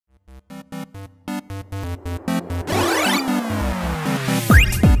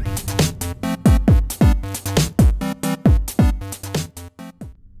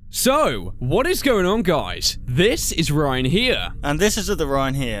So, what is going on, guys? This is Ryan here. And this is the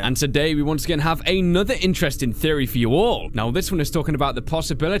Ryan here. And today we once again have another interesting theory for you all. Now, this one is talking about the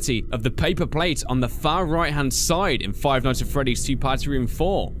possibility of the paper plate on the far right-hand side in Five Nights at Freddy's 2 Party Room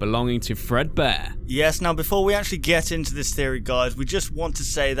 4 belonging to Fredbear. Yes, now before we actually get into this theory, guys, we just want to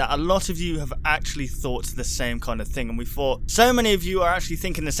say that a lot of you have actually thought the same kind of thing, and we thought so many of you are actually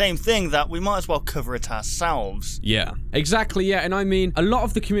thinking the same thing that we might as well cover it ourselves. Yeah, exactly, yeah, and I mean, a lot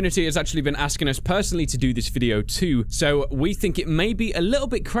of the community has actually been asking us personally to do this video too, so we think it may be a little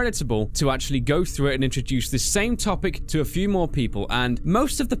bit creditable to actually go through it and introduce this same topic to a few more people, and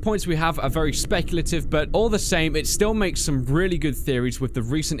most of the points we have are very speculative, but all the same, it still makes some really good theories with the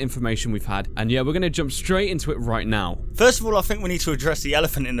recent information we've had, and yeah, we're going to jump straight into it right now. First of all, I think we need to address the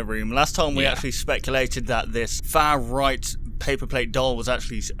elephant in the room. Last time we actually speculated that this far right paper plate doll was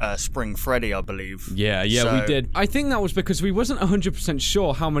actually Spring Freddy, I believe. Yeah, we did. I think that was because we wasn't 100%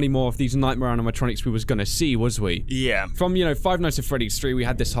 sure how many more of these nightmare animatronics we was going to see, was we? Yeah. From, you know, Five Nights at Freddy's 3, we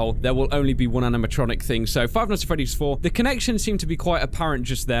had this whole, there will only be one animatronic thing. So Five Nights at Freddy's 4, the connection seemed to be quite apparent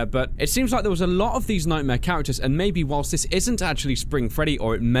just there, but it seems like there was a lot of these nightmare characters, and maybe whilst this isn't actually Spring Freddy,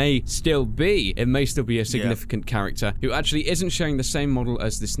 or it may still be a significant character who actually isn't sharing the same model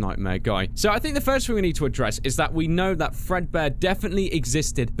as this nightmare guy. So I think the first thing we need to address is that we know that Fredbear definitely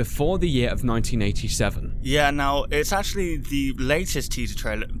existed before the year of 1987. Yeah, now it's actually the latest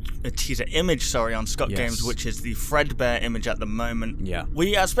teaser image on Scott Games, which is the Fredbear image at the moment. Yeah.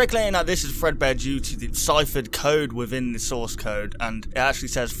 We are speculating that this is Fredbear due to the ciphered code within the source code, and it actually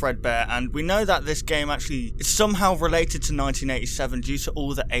says Fredbear, and we know that this game actually is somehow related to 1987 due to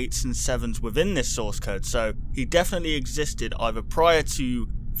all the 8s and 7s within this source code, so he definitely existed either prior to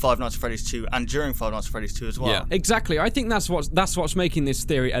Five Nights at Freddy's 2 and during Five Nights at Freddy's 2 as well. Yeah, exactly. I think that's what's making this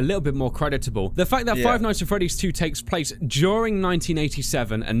theory a little bit more creditable. The fact that Five Nights at Freddy's 2 takes place during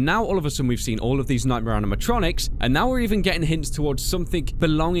 1987, and now all of a sudden we've seen all of these nightmare animatronics, and now we're even getting hints towards something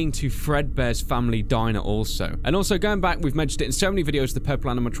belonging to Fredbear's family diner also. And also going back, we've mentioned it in so many videos, the purple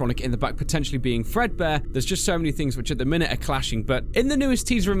animatronic in the back potentially being Fredbear. There's just so many things which at the minute are clashing, but in the newest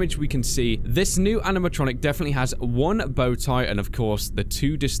teaser image we can see this new animatronic definitely has one bow tie and of course the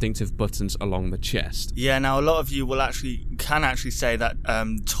two distinctive buttons along the chest. Yeah, now a lot of you can actually say that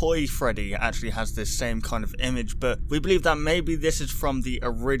Toy Freddy actually has this same kind of image, but we believe that maybe this is from the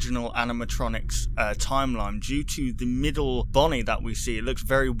original animatronics timeline due to the middle Bonnie that we see. It looks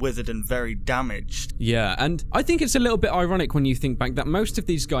very withered and very damaged. Yeah, and I think it's a little bit ironic when you think back that most of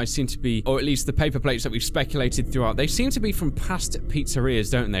these guys seem to be, or at least the paper plates that we've speculated throughout, they seem to be from past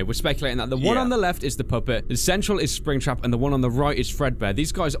pizzerias, don't they? We're speculating that the one on the left is the puppet, the central is Springtrap, and the one on the right is Fredbear.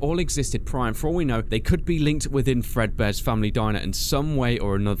 These guys all existed prior, and for all we know, they could be linked within Fredbear's family diner in some way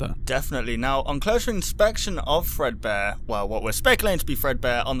or another. Definitely. Now, on closer inspection of Fredbear, well, what we're speculating to be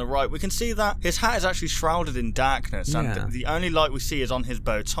Fredbear on the right, we can see that his hat is actually shrouded in darkness, and the only light we see is on his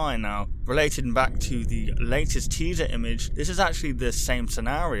bow tie. Now, related back to the latest teaser image, this is actually the same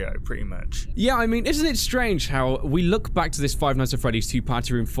scenario, pretty much. Yeah, I mean, isn't it strange how we look back to this Five Nights at Freddy's 2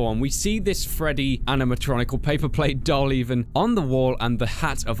 Party Room 4, and we see this Freddy animatronic or paper plate doll even on the wall, and the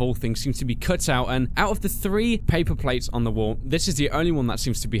hat of all things seems to be cut out, and out of the 3 paper plates on the wall, this is the only one that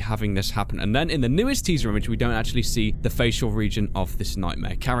seems to be having this happen. And then in the newest teaser image, we don't actually see the facial region of this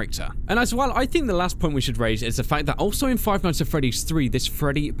nightmare character. And as well, I think the last point we should raise is the fact that also in Five Nights at Freddy's 3, this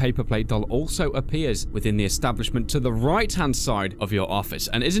Freddy paper plate doll also appears within the establishment to the right-hand side of your office.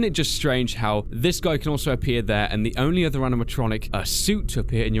 And isn't it just strange how this guy can also appear there, and the only other animatronic suit to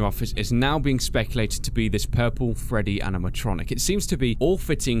appear in your office is now being speculated to be this purple Freddy animatronic. It seems to be all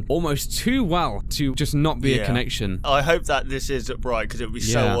fitting almost too well to just not be a connection. I hope that this is right, because it would be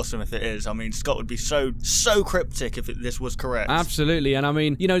so awesome if it is. I mean, Scott would be so cryptic if this was correct. Absolutely. And I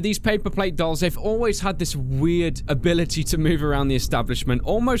mean, you know, these paper plate dolls, they've always had this weird ability to move around the establishment,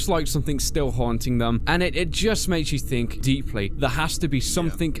 almost like something's still haunting them, and it just makes you think deeply. There has to be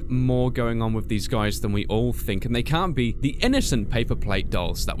something more going on with these guys than we all think, and they can't be the innocent paper plate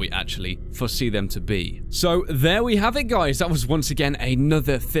dolls that we actually foresee them to be. So there we have it, guys. That was once again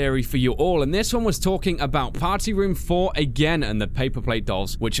another theory for you all, and this one was talking about Party Room 4 again and the paper plate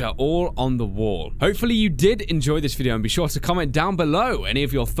dolls, which are all on the wall. Hopefully you did enjoy this video, and be sure to comment down below any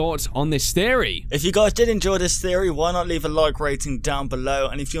of your thoughts on this theory. If you guys did enjoy this theory, why not leave a like rating down below,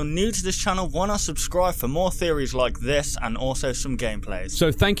 and if you're new to this channel, why not subscribe for more theories like this and also some gameplays.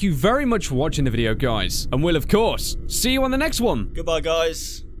 So thank you very much for watching the video, guys, and we'll of course see you on the next one. Goodbye,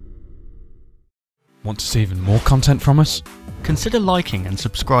 guys. Want to see even more content from us? Consider liking and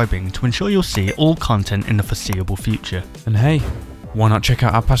subscribing to ensure you'll see all content in the foreseeable future. And hey, why not check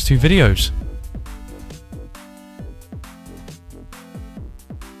out our past 2 videos?